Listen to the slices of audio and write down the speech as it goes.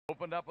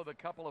Opened up with a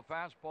couple of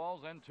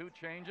fastballs and 2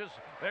 changes.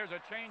 There's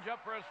a changeup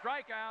for a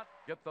strikeout.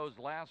 Get those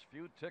last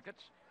few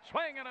tickets.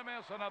 Swing and a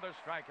miss, another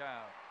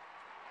strikeout.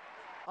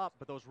 Up,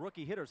 but those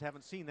rookie hitters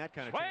haven't seen that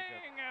kind of Swing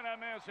changeup.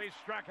 and a miss, he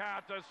struck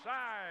out to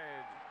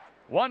side.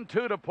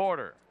 1-2 to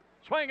Porter.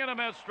 Swing and a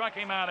miss, struck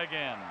him out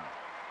again.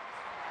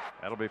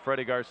 That'll be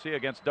Freddie Garcia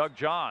against Doug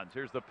Johns.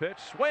 Here's the pitch,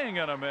 swing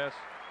and a miss.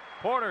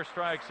 Porter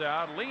strikes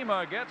out.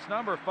 Lima gets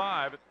number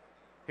 5.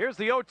 Here's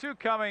the 0-2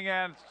 coming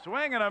in.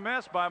 Swing and a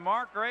miss by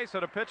Mark Grace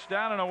at a pitch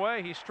down and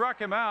away. He struck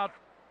him out.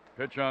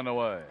 Pitch on the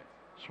way.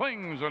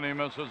 Swings and he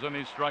misses and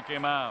he struck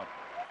him out.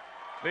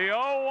 The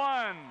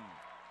 0-1.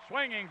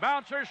 Swinging,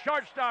 bouncer,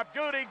 shortstop.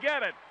 Goody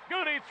get it.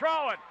 Goody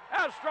throw it.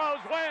 Astros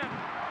win.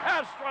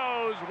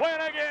 Astros win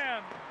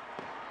again.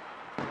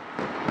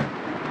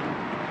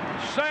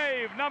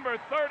 Save number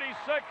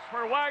 36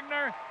 for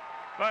Wagner.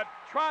 But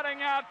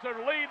trotting out to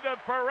lead the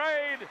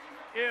parade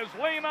is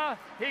Lima.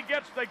 He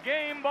gets the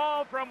game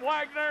ball from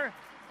Wagner,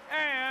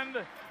 and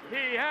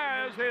he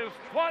has his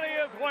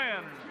 20th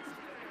win.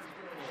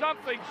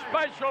 Something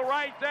special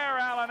right there,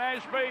 Alan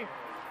Ashby,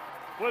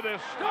 with a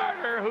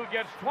starter who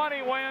gets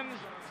 20 wins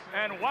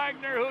and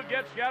Wagner who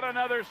gets yet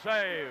another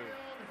save.